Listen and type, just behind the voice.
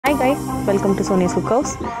guys, welcome to Sonia's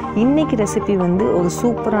Cookhouse. இன்னைக்கு recipe வந்து ஒரு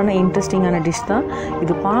சூப்பரான இன்ட்ரெஸ்டிங்கான டிஷ் தான்.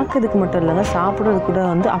 இது பார்க்கிறதுக்கு மட்டும் இல்லைங்க, சாப்பிட்றது கூட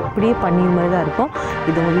வந்து அப்படியே பன்னீர் மாதிரி தான் இருக்கும்.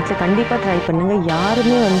 இது உங்கள் வீட்டில் கண்டிப்பாக ட்ரை பண்ணுங்கள்.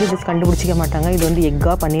 யாருமே வந்து இது கண்டுபிடிச்சிக்க மாட்டாங்க. இது வந்து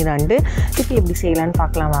எக்கா பன்னீராண்டு. இதுக்கு எப்படி செய்யலான்னு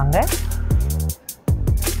பார்க்கலாம் வாங்க.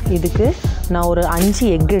 இதுக்கு நான் ஒரு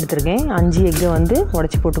 5 எக் எடுத்திருக்கேன். 5 எக்கை வந்து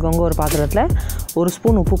உடச்சி போட்டுக்கோங்க. ஒரு பாத்திரத்தில் 1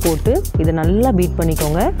 ஸ்பூன் உப்பு போட்டு இதை நல்லா பீட்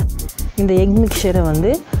பண்ணிக்கோங்க. இந்த எக் மிக்சரை வந்து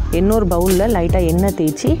இன்னொரு பவுலில் லைட்டாக எண்ணெய்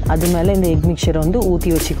தேய்ச்சி அது மேலே இந்த எக் மிக்சரை வந்து ஊற்றி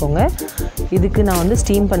வச்சுக்கோங்க. இதுக்கு நான் வந்து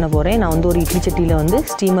ஸ்டீம் பண்ண போகிறேன். நான் வந்து ஒரு இட்லி சட்டியில் வந்து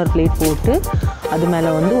ஸ்டீமர் பிளேட் போட்டு அது மேலே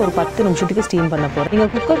வந்து ஒரு 10 நிமிஷத்துக்கு ஸ்டீம் பண்ண போகிறேன்.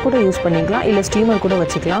 நீங்கள் குக்கர் கூட யூஸ் பண்ணிக்கலாம், இல்லை ஸ்டீமர் கூட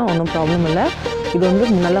வச்சுக்கலாம், ஒன்றும் ப்ராப்ளம் இல்லை. இது வந்து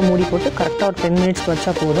நல்லா மூடி போட்டு கரெக்டாக ஒரு 10 மினிட்ஸ்க்கு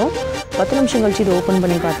வச்சா போதும். 10 நிமிஷம் கழிச்சு இது ஓப்பன்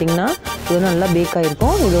பண்ணி பார்த்தீங்கன்னா இது வந்து நல்லா பேக்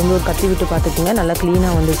ஆகிருக்கும். இது வந்து ஒரு கத்தி விட்டு பார்த்துக்குங்க. நல்லா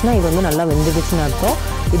க்ளீனாக வந்துச்சுன்னா இது வந்து நல்லா வெந்துடுச்சுன்னு அர்த்தம்.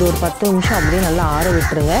 இது ஒரு 10 நிமிஷம் அப்படியே நல்லா ஆற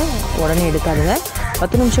விட்டுருங்க, உடனே எடுக்காதுங்க.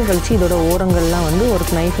 10 நிமிஷம் கழிச்சு இதோட ஓரங்கள்லாம் வந்து ஒரு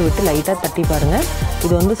நைஃபை விட்டு லைட்டாக தட்டி பாருங்கள்.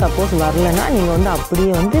 இது வந்து சப்போஸ் வரலைன்னா நீங்கள் வந்து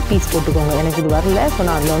அப்படியே வந்து பீஸ் போட்டுக்கோங்க. எனக்கு இது வரல, ஸோ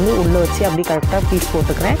நான் அதில் வந்து உள்ளே வச்சு அப்படியே கரெக்டாக பீஸ்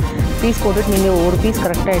போட்டுக்கிறேன். பீஸ் போட்டுட்டு நீங்கள் ஒரு பீஸ்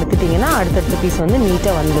கரெக்டாக எடுத்துட்டிங்கன்னா அடுத்தடுத்த பீஸ் வந்து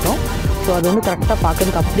நீட்டாக வந்துடும். ஸோ அது வந்து கரெக்டாக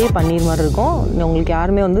பார்க்கறதுக்கு அப்படியே பன்னீர் மாதிரி இருக்கும். உங்களுக்கு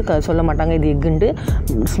யாருமே வந்து சொல்ல மாட்டாங்க இது எக்குன்ட்டு.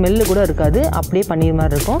 ஸ்மெல்லு கூட இருக்காது, அப்படியே பன்னீர்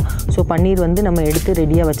மாதிரி இருக்கும். ஸோ பன்னீர் வந்து நம்ம எடுத்து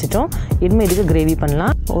ரெடியாக வச்சுட்டோம். இனிமேல் இதுக்கு கிரேவி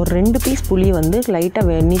பண்ணலாம். ஒரு 2 பீஸ் புளி வந்து லைட்டாக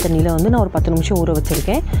வெந்நீர் தண்ணியில் வந்து நான் ஒரு 10 நிமிஷம் ஊற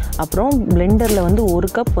வச்சுருக்கேன். அப்புறம் பிளெண்டரில் வந்து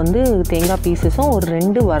 1 கப் வந்து தேங்காய் பீஸஸும் ஒரு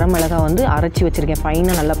 2 வரமிளகாய் வந்து அரைச்சி வச்சுருக்கேன்.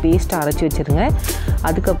 ஃபைனாக நல்லா பேஸ்ட்டாக அரைச்சி வச்சுருங்க.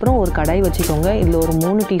 அதுக்கப்புறம் ஒரு கடாய் வச்சுக்கோங்க. இதில் ஒரு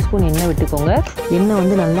 3 டீஸ்பூன் எண்ணெய் விட்டுக்கோங்க. எண்ணெய்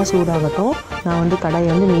வந்து நல்லா சூடாகட்டும். நான் வந்து கடாயை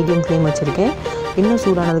வந்து மீடியம் ஃப்ளேம் வச்சுருக்கேன். எண்ணெய்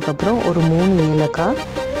சூடானதுக்கப்புறம் ஒரு 3 ஏலக்காய்,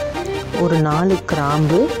 ஒரு 4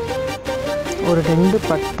 கிராம்பு, ஒரு 2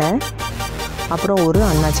 பட்டை, அப்புறம் ஒரு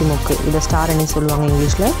அன்னாச்சி மொக்கு, இதை ஸ்டாரனிஸ் சொல்லுவாங்க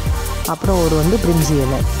இங்கிலீஷில். அப்புறம் ஒரு வந்து பிரிஞ்சி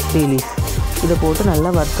இலை, பே லீஃப், இதை போட்டு நல்லா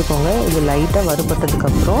வறுத்துக்கோங்க. இது லைட்டாக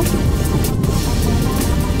வறுபட்டதுக்கப்புறம்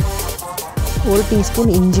 1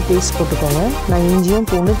 டீஸ்பூன் இஞ்சி பேஸ்ட் போட்டுக்கோங்க. நான் இஞ்சியும்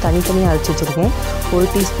பூண்டு தனித்தனியாக அரைச்சி வச்சுருக்கேன்.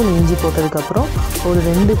 1 டீஸ்பூன் இஞ்சி போட்டதுக்கப்புறம் ஒரு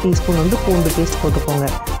 2 டீஸ்பூன் வந்து பூண்டு பேஸ்ட் போட்டுக்கோங்க.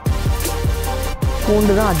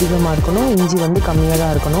 பூண்டு தான் அதிகமாக இருக்கணும், இஞ்சி வந்து கம்மியாக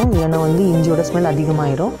தான் இருக்கணும். ஏன்னா வந்து இஞ்சியோட ஸ்மெல்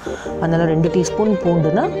அதிகமாகிடும். அதனால் 2 டீஸ்பூன்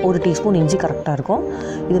பூண்டுனா 1 டீஸ்பூன் இஞ்சி கரெக்டாக இருக்கும்.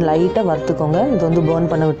 இது லைட்டாக வறுத்துக்கோங்க. இது வந்து பர்ன்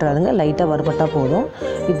பண்ண விட்டுறாதுங்க, லைட்டாக வறுபட்டால் போதும்.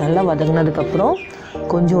 இது நல்லா வதங்கினதுக்கப்புறம்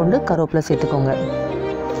கொஞ்சோண்டு கருவேப்பிலை சேர்த்துக்கோங்க.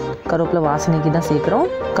 கருவேப்பிலை வாசனைக்கு தான் சேர்க்குறோம்.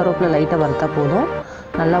 கருவேப்பிலை லைட்டாக வறுத்தா போதும்.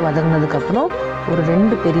 நல்லா வதங்கினதுக்கப்புறம் ஒரு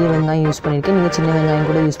 2 பெரிய வெங்காயம் யூஸ் பண்ணியிருக்கேன். நீங்கள் சின்ன வெங்காயம்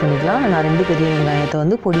கூட யூஸ் பண்ணிக்கலாம். நான் 2 பெரிய வெங்காயத்தை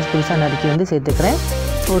வந்து பொடிசாக நறுக்கி வந்து சேர்த்துக்கிறேன்.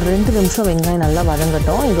 ஒரு 2 நிமிஷம் வெங்காயம் நல்லா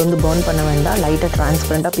வதங்கட்டும். இது வந்து பர்ன் பண்ண வேண்டாம், லைட்டாக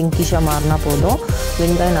டிரான்ஸ்பரண்ட்டாக பிங்கிஷாக மாறினா போதும்.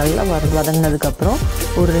 வெங்காயம் நல்லா வதங்கினதுக்கப்புறம்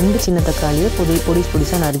ஒரு 2 சின்ன தக்காளியை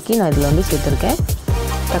பொடிசாக நறுக்கி நான் இதில் வந்து சேர்த்துருக்கேன்.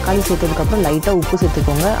 தக்காளி சேர்த்ததுக்கப்புறம் லைட்டாக உப்பு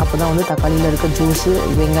சேர்த்துக்கோங்க. அப்போ தான் வந்து தக்காளியில் இருக்க ஜூஸு,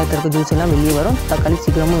 வெங்காயத்தில் இருக்க ஜூஸ் எல்லாம் வெளியே வரும். தக்காளி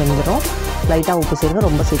சீக்கிரமாக வெந்துடும். லைட்டாக உப்பு சேருங்க,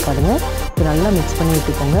 ரொம்ப சேர்க்காதுங்க. இது நல்லா மிக்ஸ் பண்ணி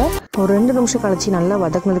விட்டுக்கோங்க. ஒரு 2 நிமிஷம் கழிச்சு நல்லா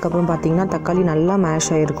வதக்குனதுக்கப்புறம் பார்த்தீங்கன்னா தக்காளி நல்லா மேஷ்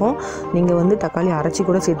ஆகிருக்கும். நீங்கள் வந்து தக்காளி அரைச்சி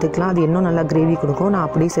கூட சேர்த்துக்கலாம், அது இன்னும் நல்லா கிரேவி கொடுக்கும். நான்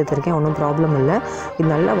அப்படியே சேர்த்துருக்கேன், ஒன்றும் ப்ராப்ளம் இல்லை. இது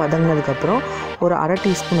நல்லா வதங்கினதுக்கப்புறம் ஒரு 1/2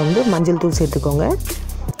 டீஸ்பூன் வந்து மஞ்சள் தூள் சேர்த்துக்கோங்க.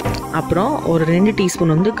 அப்புறம் ஒரு 2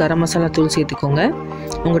 டீஸ்பூன் வந்து கரம் மசாலா தூள் சேர்த்துக்கோங்க.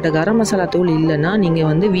 உங்கள்கிட்ட கரம் மசாலா தூள் இல்லைன்னா நீங்கள்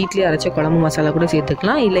வந்து வீட்டிலே அரைச்ச குழம்பு மசாலா கூட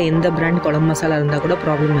சேர்த்துக்கலாம், இல்லை எந்த பிராண்ட் குழம்பு மசாலா இருந்தால் கூட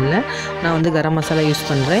ப்ராப்ளம் இல்லை. நான் வந்து கரம் மசாலா யூஸ்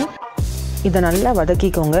பண்ணுறேன். இதை நல்லா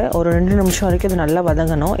வதக்கிக்கோங்க. ஒரு 2 நிமிஷம் வரைக்கும் இது நல்லா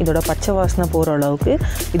வதங்கணும். இதோட பச்சை வாசனை போகிற அளவுக்கு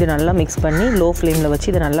இது நல்லா மிக்ஸ் பண்ணி லோ ஃப்ளேமில் வச்சு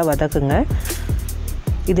இதை நல்லா வதக்குங்க.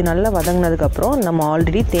 இது நல்லா வதங்கினதுக்கப்புறம் நம்ம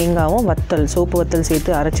ஆல்ரெடி தேங்காயும் சோப்பு வத்தல்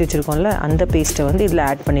சேர்த்து அரைச்சி வச்சுருக்கோம்ல, அந்த பேஸ்ட்டை வந்து இதில்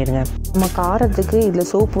ஆட் பண்ணிடுங்க. நம்ம காரத்துக்கு இதில்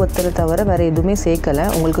சோப்பு வத்தலை தவிர வேறு எதுவுமே சேர்க்கலை.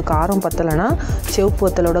 உங்களுக்கு காரம் பத்தலைன்னா சிவப்பு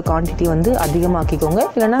வத்தலோட குவான்டிட்டி வந்து அதிகமாக்கிக்கோங்க,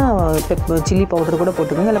 இல்லைனா சில்லி பவுடர் கூட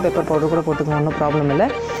போட்டுக்கோங்க, இல்லை பெப்பர் பவுடர் கூட போட்டுக்கோங்க, ஒன்றும் ப்ராப்ளம் இல்லை.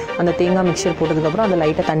 அந்த தேங்காய் மிக்சர் போட்டதுக்கப்புறம் அதை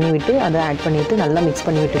லைட்டாக தண்ணி விட்டு அதை ஆட் பண்ணிவிட்டு நல்லா மிக்ஸ்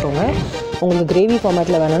பண்ணி விட்டுக்கோங்க. உங்களுக்கு கிரேவி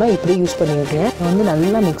ஃபார்மேட்டில் வேணும்னா இப்படி யூஸ் பண்ணிவிட்டுங்க. வந்து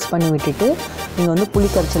நல்லா மிக்ஸ் பண்ணி விட்டுட்டு நீங்கள் வந்து புளி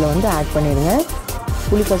கரைச்சலை வந்து ஆட் பண்ணிடுங்க.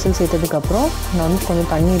 புளி கரைசல் சேர்த்ததுக்கப்புறம் நான் வந்து கொஞ்சம்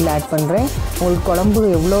தண்ணி இதில் ஆட் பண்ணுறேன். உங்களுக்கு குழம்பு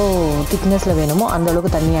எவ்வளோ திக்னஸில் வேணுமோ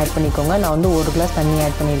அந்தளவுக்கு தண்ணி ஆட் பண்ணிக்கோங்க. நான் வந்து 1 கிளாஸ் தண்ணி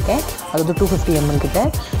ஆட் பண்ணியிருக்கேன், அதாவது 250 ml கிட்ட.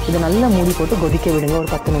 இதை நல்லா மூடி போட்டு கொதிக்க விடுங்க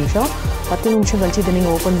ஒரு 10 நிமிஷம். 10 நிமிஷம் கழிச்சு இதை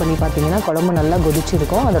நீங்கள் ஓப்பன் பண்ணி பார்த்தீங்கன்னா குழம்பு நல்லா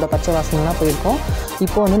கொதிச்சிருக்கும், அதோட பச்சை வாசனைலாம் போயிருக்கும்.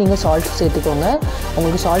 இப்போ வந்து நீங்கள் சால்ட் சேர்த்துக்கோங்க.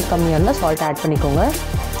 உங்களுக்கு சால்ட் கம்மியாக இருந்தால் சால்ட் ஆட் பண்ணிக்கோங்க.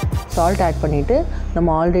 சால்ட் ஆட் பண்ணிவிட்டு நம்ம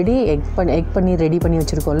ஆல்ரெடி எக் பன்னீர் ரெடி பண்ணி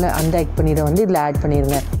வச்சுருக்கோம்ல, அந்த எக் பன்னீரை வந்து இதில் ஆட்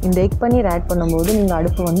பண்ணிடுங்க. இந்த எக் பன்னீர் ஆட் பண்ணும்போது நீங்கள்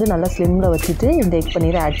அடுப்பு வந்து நல்லா ஸ்லிம்மில் வச்சுட்டு இந்த எக்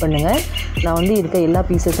பன்னீரை ஆட் பண்ணுங்கள். நான் வந்து இருக்க எல்லா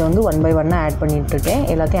பீசஸை வந்து 1 by 1 ஆட் பண்ணிட்டுருக்கேன்.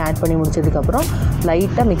 எல்லாத்தையும் ஆட் பண்ணி முடிச்சதுக்கப்புறம்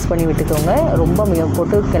லைட்டாக மிக்ஸ் பண்ணி விட்டுக்கோங்க. ரொம்ப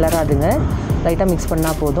போட்டு கிளறாதுங்க, லைட்டாக மிக்ஸ்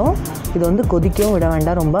பண்ணால் போதும். இது வந்து கொதிக்கவும் விட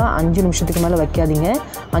வேண்டாம், ரொம்ப 5 நிமிஷத்துக்கு மேலே வைக்காதீங்க.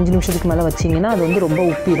 5 நிமிஷத்துக்கு மேலே வச்சிங்கன்னா அது வந்து ரொம்ப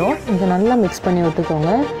உப்பிடும். இதை நல்லா மிக்ஸ் பண்ணி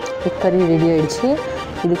விட்டுக்கோங்க. எக் கறி ரெடி ஆகிடுச்சு.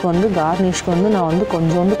 இதுக்கு வந்து கார்னிஷ்க்கு வந்து நான் வந்து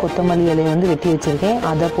கொஞ்சோண்டு கொத்தமல்லி இலையை வந்து வெட்டி வச்சுருக்கேன்.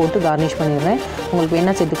 அதை போட்டு கார்னிஷ் பண்ணிடுறேன். உங்களுக்கு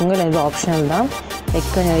வேணால் சேர்த்துக்கோங்க, இல்லை இது ஆப்ஷனல் தான்.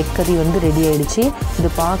 எக் கறி வந்து ரெடி ஆகிடுச்சு. இது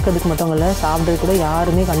பார்க்கறதுக்கு மட்டும் இல்லை, சாப்பிட்றது கூட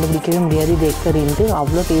யாருமே கண்டுபிடிக்கவே முடியாது இது எக் கறின்ட்டு.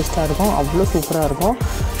 அவ்வளோ டேஸ்ட்டாக இருக்கும், அவ்வளோ சூப்பராக இருக்கும்.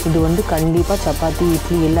 இது வந்து கண்டிப்பாக சப்பாத்தி,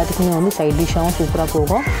 இட்லி எல்லாத்துக்குமே வந்து சைட் டிஷ்ஷாகவும் சூப்பராக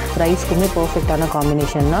போகும். ரைஸ்க்குமே பர்ஃபெக்டான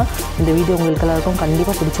காம்பினேஷன் தான். இந்த வீடியோ உங்களுக்கு எல்லாருக்கும்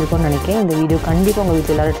கண்டிப்பாக பிடிச்சிருக்கும்னு நினைக்கிறேன். இந்த வீடியோ கண்டிப்பாக உங்கள்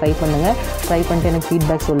வீட்டில் எல்லோரும் ட்ரை பண்ணுங்கள். ட்ரை பண்ணிட்டு எனக்கு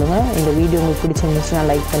ஃபீட்பேக் சொல்லுங்கள். இந்த வீடியோ உங்களுக்கு பிடிச்சிருந்துச்சுன்னா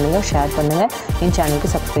லைக் பண்ணுங்கள், ஷேர் பண்ணுங்கள், என்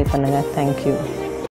சேனலுக்கு சப்ஸ்கிரைப் பண்ணுங்கள். தேங்க்யூ.